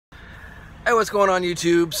Hey, what's going on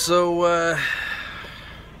YouTube? So,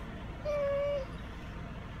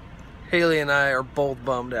 Haley and I are both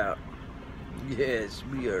bummed out. Yes,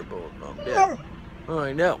 we are both bummed out.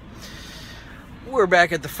 I know. We're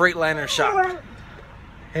back at the Freightliner shop.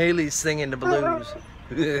 Haley's singing the blues.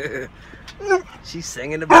 She's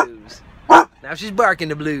singing the blues. Now she's barking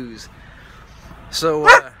the blues. So,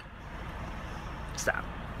 stop.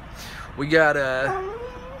 We got,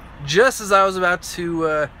 just as I was about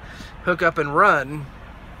to, hook up and run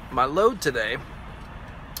my load today,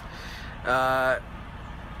 my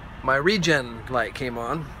regen light came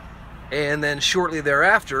on, and then shortly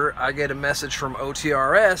thereafter I get a message from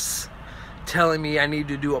OTRS telling me I need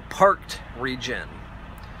to do a parked regen.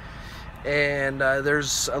 And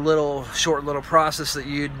there's a short little process that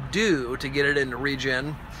you do to get it into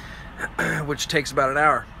regen, which takes about an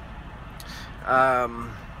hour.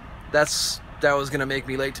 That was gonna make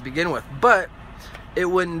me late to begin with, but it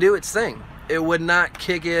wouldn't do its thing. It would not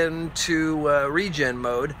kick into regen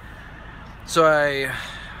mode. So I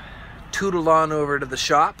tootled on over to the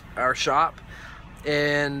shop, our shop,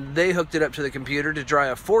 and they hooked it up to the computer to try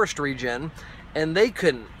a forced regen, and they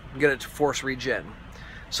couldn't get it to force regen.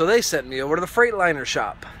 So they sent me over to the Freightliner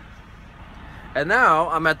shop. And now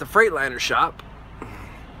I'm at the Freightliner shop.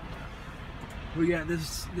 We got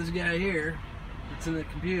this guy here. It's in the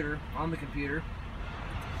computer, on the computer.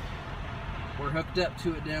 We're hooked up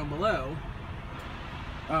to it down below.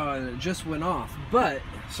 Oh, and it just went off. But,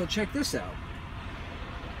 so check this out.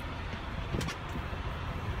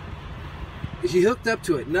 He hooked up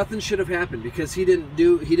to it. Nothing should have happened because he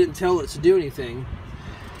didn't tell it to do anything.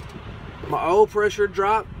 My oil pressure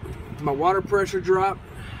dropped. My water pressure dropped.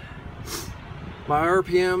 My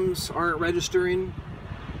RPMs aren't registering.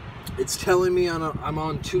 It's telling me I'm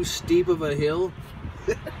on too steep of a hill.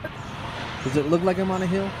 Does it look like I'm on a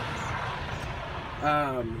hill?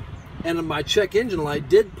 And my check engine light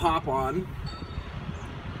did pop on,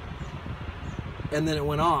 and then it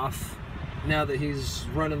went off now that he's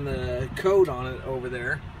running the code on it over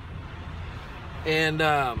there. And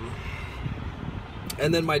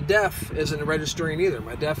then my def isn't registering either.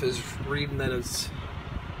 My def is reading that it's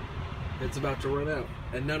about to run out,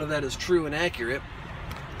 and none of that is true and accurate.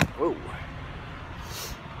 Whoa.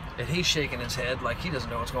 And he's shaking his head like he doesn't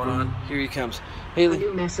know what's going on. Here he comes. Haley. A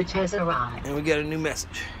new message has arrived. And we got a new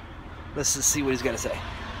message. Let's just see what he's got to say.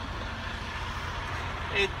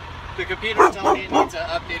 The computer's telling me it needs an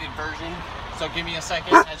updated version, so give me a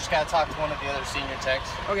second. I just got to talk to one of the other senior techs.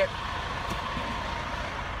 Okay.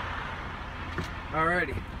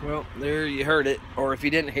 Alrighty. Well, there you heard it. Or if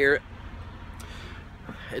you didn't hear it,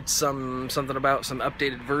 it's something about some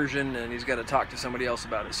updated version, and he's got to talk to somebody else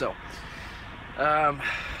about it. So,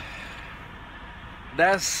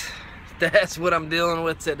 that's what I'm dealing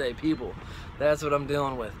with today, people. That's what I'm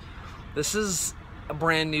dealing with. This is a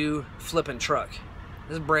brand new flipping truck.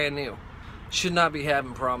 This is brand new. Should not be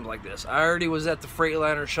having problems like this. I already was at the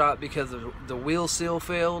Freightliner shop because the wheel seal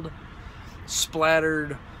failed,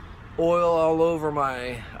 splattered oil all over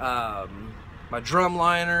my my drum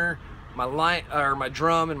liner, my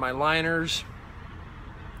drum and my liners.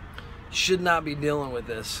 Should not be dealing with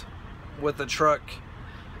this with the truck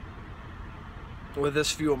with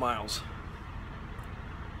this fuel miles.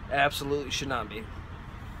 Absolutely should not be.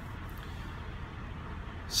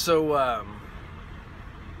 So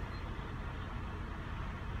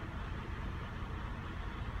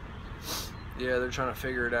yeah, they're trying to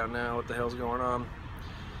figure it out now, what the hell's going on.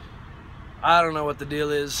 I don't know what the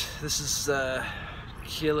deal is. This is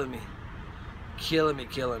killing me. Killing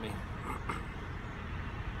me.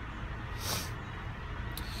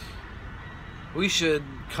 We should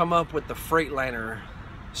come up with the Freightliner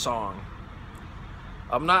song.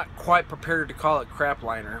 I'm not quite prepared to call it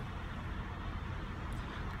Crapliner,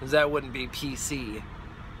 because that wouldn't be PC.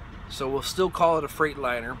 So we'll still call it a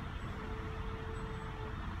Freightliner.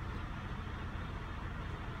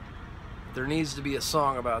 There needs to be a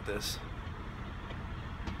song about this.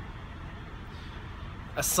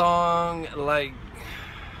 A song like,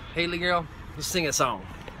 Haley girl, let's sing a song.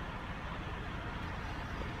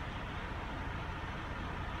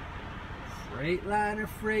 Freightliner,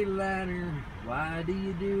 Freightliner, why do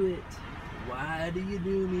you do it? Why do you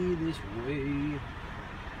do me this way?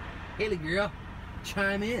 Haley girl,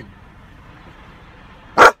 chime in.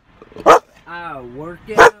 I work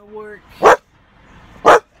and I work,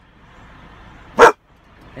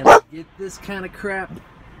 and I get this kind of crap.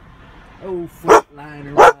 Oh,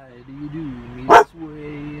 Freightliner, why do you do me this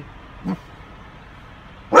way?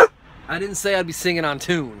 I didn't say I'd be singing on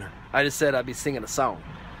tune. I just said I'd be singing a song.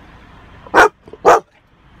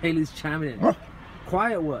 Haley's chiming in.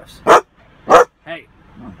 Quiet, wuss. Hey.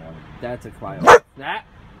 That's a quiet wolf. That,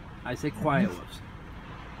 I say quiet wolves.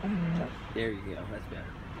 There you go, that's better.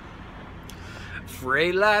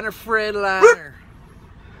 Freightliner, Freightliner,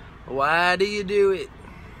 why do you do it?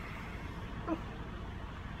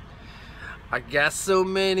 I got so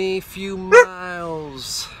many few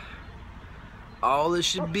miles. All it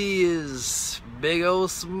should be is big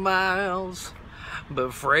old smiles. But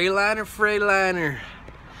Freightliner, Freightliner,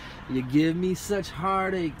 you give me such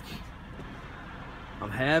heartache.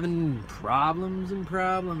 I'm having problems and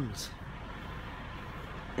problems.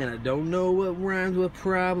 And I don't know what rhymes with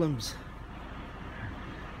problems.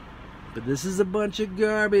 But this is a bunch of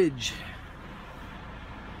garbage.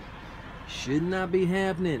 Should not be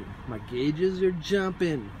happening. My gauges are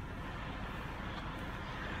jumping.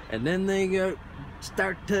 And then they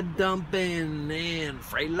start to dump in. And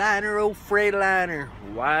Freightliner, oh Freightliner,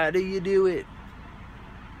 why do you do it?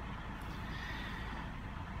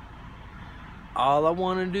 All I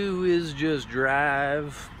want to do is just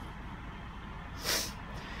drive.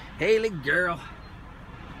 Haley girl.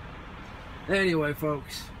 Anyway,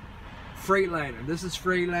 folks, Freightliner. This is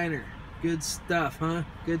Freightliner. Good stuff, huh?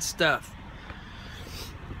 Good stuff.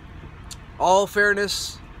 All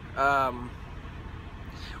fairness,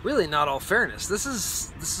 really not all fairness. This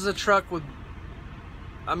is a truck with,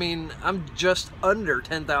 I mean, I'm just under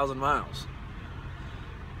 10,000 miles.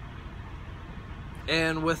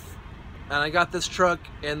 And I got this truck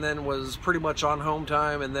and then was pretty much on home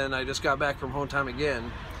time, and then I just got back from home time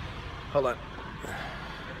again. Hold on.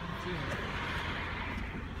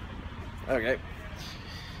 Okay.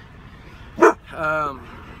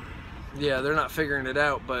 Yeah, they're not figuring it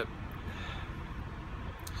out, but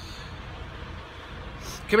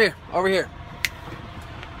come here, over here.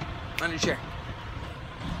 On your chair.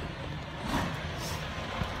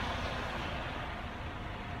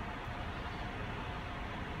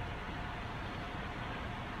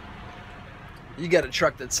 You got a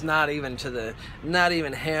truck that's not even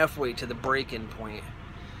halfway to the break-in point.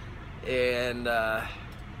 And I've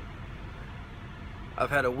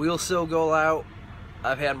had a wheel sill go out.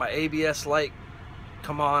 I've had my ABS light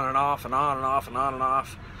come on and off and on and off and on and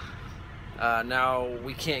off. Now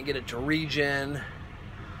we can't get it to regen,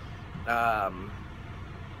 and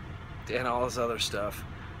all this other stuff.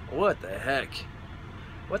 What the heck?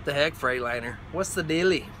 What the heck, Freightliner? What's the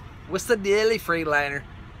dealie? What's the dealie, Freightliner?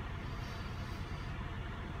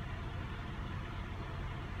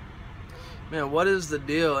 Man, what is the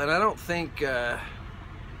deal? And I don't think,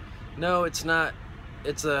 no, it's not.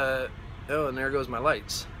 It's a, oh, and there goes my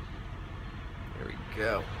lights. There we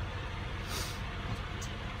go.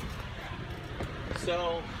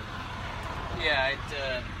 So, yeah, it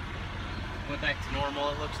went back to normal,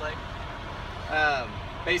 it looks like.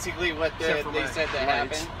 Basically what they said that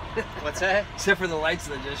happened. What's that? Except for the lights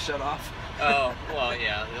that just shut off. Oh, well,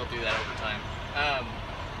 yeah, they'll do that over time.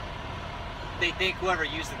 They think whoever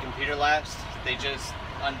used the computer last, they just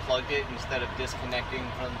unplugged it instead of disconnecting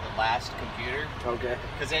from the last computer. Okay.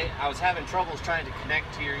 Because I was having troubles trying to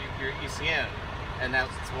connect to your ECM, and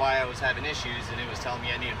that's why I was having issues, and it was telling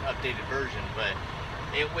me I need an updated version, but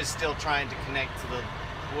it was still trying to connect to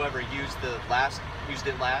whoever used it last.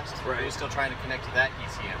 Right. It was still trying to connect to that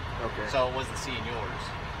ECM. Okay. So it wasn't seeing yours.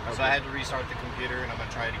 Okay. So I had to restart the computer, and I'm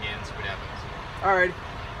gonna try it again and see what happens. Alright.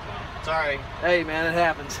 So, sorry. Hey man, it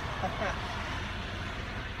happens.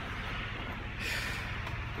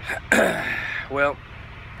 Well,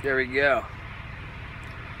 there we go.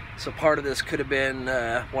 So part of this could have been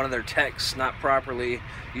one of their techs not properly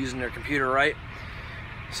using their computer right.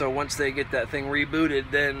 So once they get that thing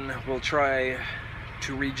rebooted, then we'll try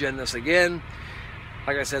to regen this again.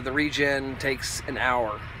 Like I said, the regen takes an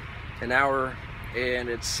hour, and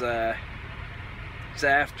it's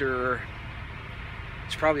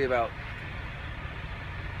probably about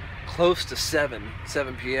close to 7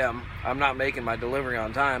 p.m. I'm not making my delivery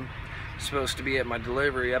on time. I'm supposed to be at my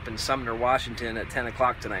delivery up in Sumner, Washington at 10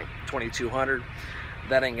 o'clock tonight, 2200.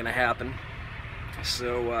 That ain't gonna happen.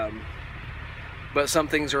 So, but some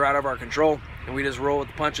things are out of our control, and we just roll with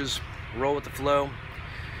the punches, roll with the flow,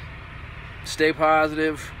 stay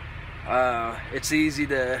positive. It's easy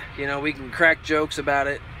to, you know, we can crack jokes about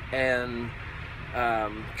it and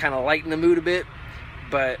kind of lighten the mood a bit,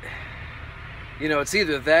 but you know, it's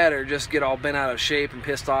either that or just get all bent out of shape and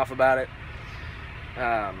pissed off about it.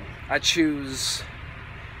 I choose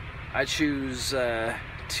to,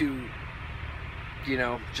 you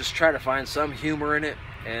know, just try to find some humor in it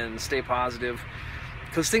and stay positive,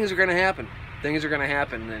 because things are going to happen. Things are going to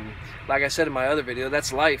happen, and like I said in my other video,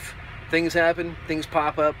 that's life. Things happen, things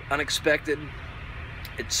pop up, unexpected.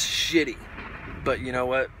 It's shitty, but you know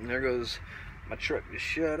what? And there goes my truck just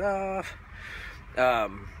shut off.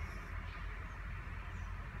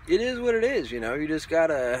 it is what it is, you know. You just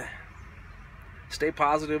gotta stay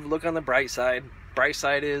positive, look on the bright side. Bright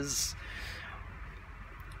side is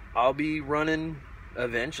I'll be running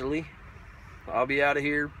eventually. I'll be out of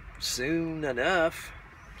here soon enough,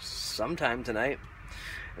 sometime tonight,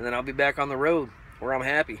 and then I'll be back on the road where I'm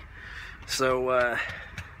happy. So,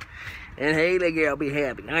 and Haley girl be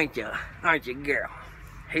happy, aren't you? Aren't you, girl?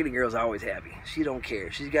 Haley girl's always happy. She don't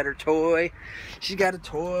care. She's got her toy. She's got a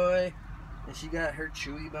toy, and she got her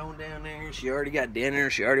Chewy bone down there. She already got dinner.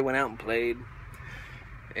 She already went out and played,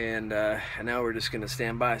 and now we're just gonna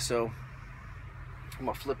stand by. So I'm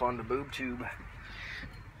gonna flip on the boob tube.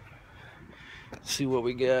 See what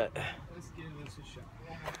we got. Let's give this a shot.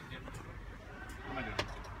 What am I doing?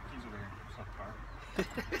 He's over here. It's not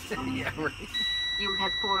the car. Yeah, right. You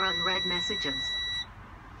have 4 unread messages.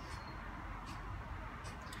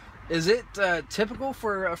 Is it typical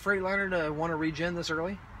for a Freightliner to want to regen this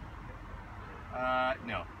early?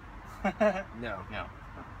 No. No. No.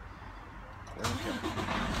 Okay.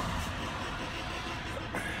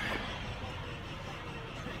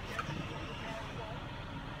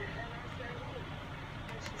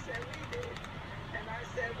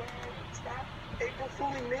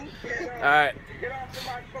 All right,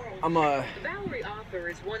 I'm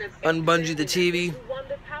unbungee the TV.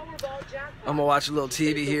 I'm gonna watch a little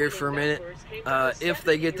TV here for a minute. If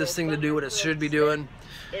they get this thing to do what it should be doing,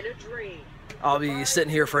 I'll be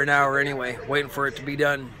sitting here for an hour anyway, waiting for it to be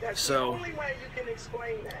done. So,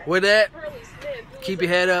 with that, keep your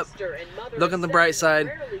head up, look on the bright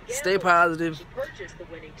side, stay positive,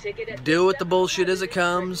 deal with the bullshit as it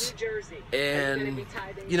comes, and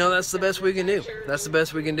you know, that's the best we can do. That's the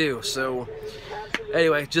best we can do. So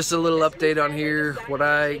anyway, just a little update on here, what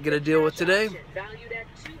I get to deal with today.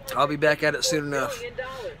 I'll be back at it soon enough.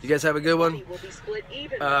 You guys have a good one.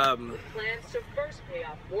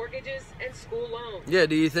 Yeah,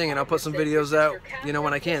 do your thing, and I'll put some videos out, you know,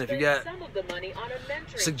 when I can. If you got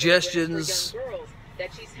suggestions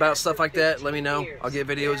about stuff like that, let me know. I'll get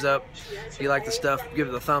videos up. If you like the stuff, give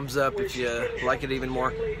it a thumbs up. If you like it even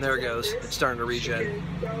more, there it goes. It's starting to regen.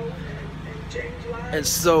 And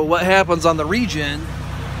so what happens on the regen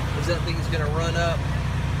is that thing is going to run up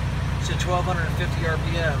to 1,250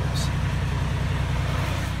 RPMs.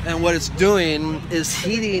 And what it's doing is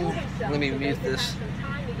heating. Let me mute this.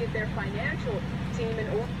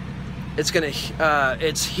 It's gonna.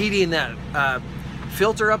 It's heating that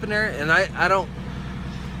filter up in there, and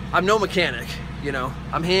I'm no mechanic. You know,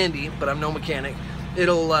 I'm handy, but I'm no mechanic.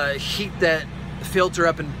 It'll heat that filter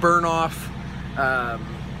up and burn off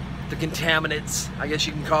the contaminants, I guess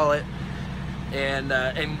you can call it, and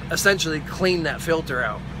essentially clean that filter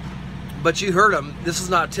out. But you heard them, this is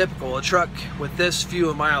not typical. A truck with this few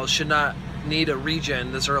of miles should not need a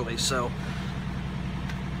regen this early. So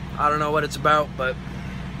I don't know what it's about, but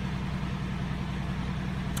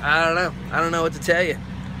I don't know. I don't know what to tell you.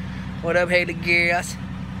 What up, Haley girls?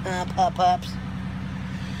 Pop-ups.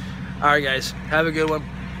 Alright guys, have a good one.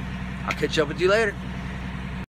 I'll catch up with you later.